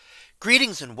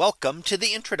Greetings and welcome to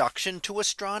the introduction to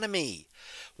astronomy.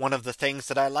 One of the things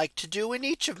that I like to do in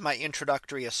each of my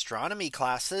introductory astronomy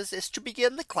classes is to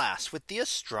begin the class with the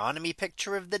astronomy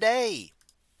picture of the day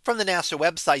from the NASA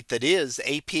website, that is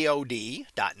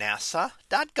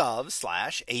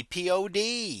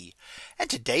apod.nasa.gov/apod. And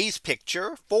today's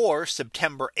picture for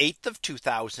September 8th of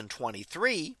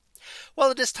 2023. Well,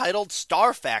 it is titled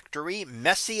Star Factory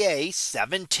Messier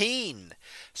 17.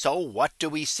 So what do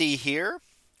we see here?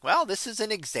 Well, this is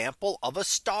an example of a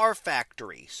star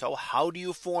factory. So how do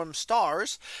you form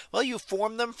stars? Well, you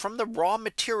form them from the raw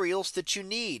materials that you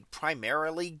need,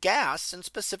 primarily gas, and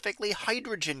specifically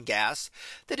hydrogen gas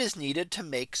that is needed to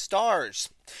make stars.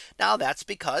 Now that's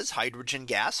because hydrogen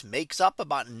gas makes up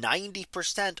about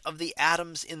 90% of the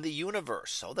atoms in the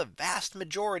universe. So the vast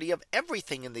majority of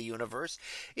everything in the universe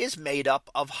is made up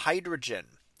of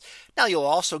hydrogen. Now you'll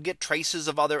also get traces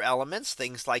of other elements,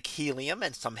 things like helium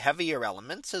and some heavier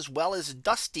elements, as well as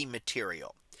dusty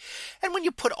material. And when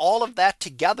you put all of that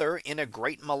together in a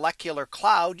great molecular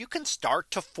cloud, you can start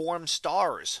to form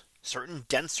stars. Certain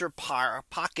denser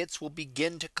pockets will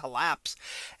begin to collapse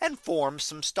and form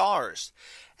some stars.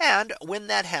 And when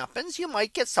that happens, you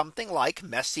might get something like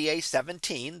Messier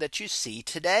 17 that you see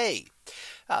today.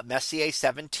 Messier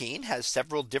 17 has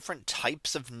several different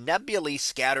types of nebulae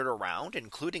scattered around,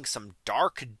 including some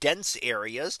dark, dense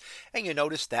areas. And you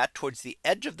notice that towards the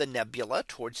edge of the nebula,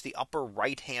 towards the upper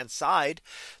right hand side,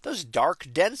 those dark,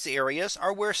 dense areas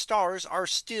are where stars are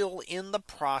still in the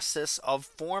process of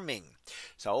forming.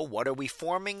 So what are we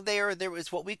forming there? There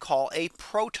is what we call a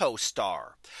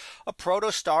protostar. A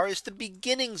protostar is the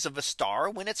beginnings of a star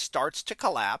when it starts to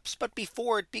collapse, but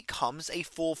before it becomes a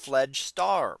full-fledged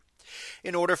star.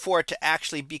 In order for it to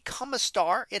actually become a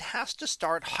star, it has to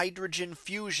start hydrogen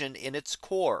fusion in its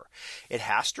core. It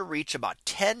has to reach about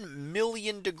 10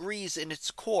 million degrees in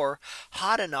its core,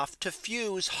 hot enough to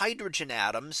fuse hydrogen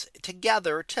atoms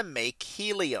together to make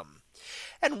helium.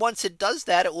 And once it does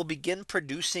that, it will begin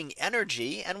producing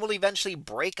energy and will eventually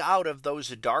break out of those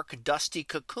dark, dusty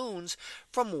cocoons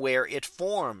from where it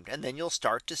formed. And then you'll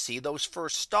start to see those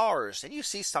first stars, and you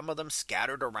see some of them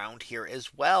scattered around here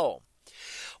as well.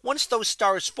 Once those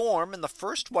stars form, and the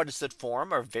first ones that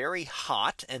form are very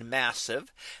hot and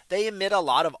massive, they emit a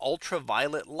lot of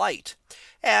ultraviolet light.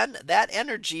 And that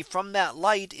energy from that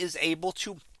light is able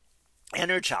to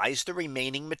energize the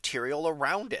remaining material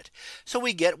around it. So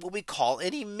we get what we call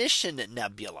an emission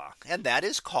nebula. And that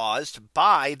is caused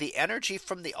by the energy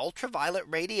from the ultraviolet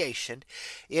radiation.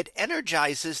 It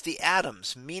energizes the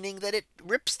atoms, meaning that it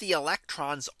rips the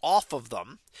electrons off of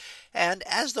them. And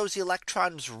as those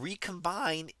electrons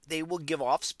recombine, they will give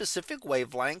off specific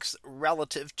wavelengths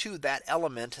relative to that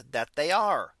element that they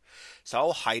are.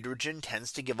 So hydrogen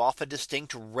tends to give off a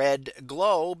distinct red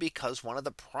glow because one of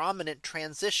the prominent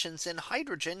transitions in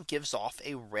hydrogen gives off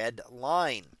a red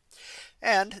line.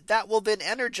 And that will then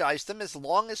energize them as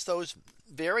long as those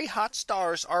very hot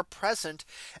stars are present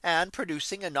and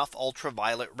producing enough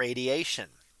ultraviolet radiation.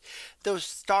 Those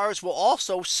stars will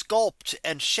also sculpt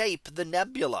and shape the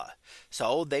nebula.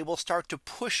 So they will start to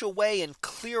push away and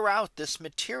clear out this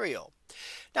material.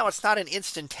 Now, it's not an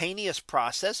instantaneous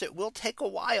process. It will take a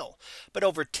while. But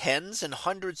over tens and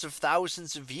hundreds of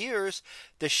thousands of years,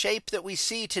 the shape that we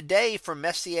see today for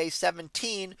Messier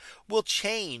 17 will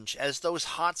change as those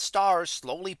hot stars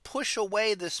slowly push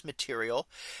away this material,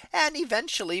 and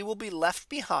eventually will be left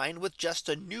behind with just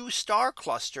a new star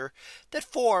cluster that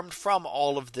formed from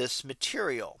all of this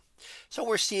material. So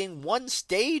we're seeing one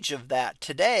stage of that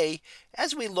today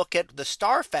as we look at the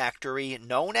star factory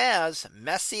known as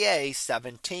Messier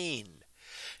 17.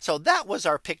 So that was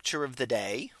our picture of the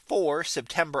day for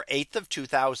September 8th of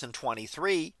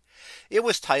 2023. It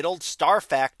was titled Star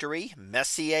Factory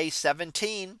Messier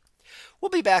 17. We'll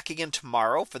be back again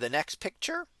tomorrow for the next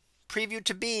picture, previewed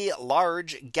to be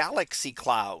large galaxy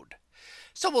cloud.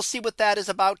 So we'll see what that is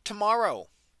about tomorrow.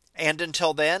 And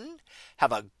until then,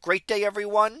 have a great day,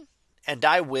 everyone. And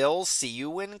I will see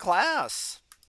you in class.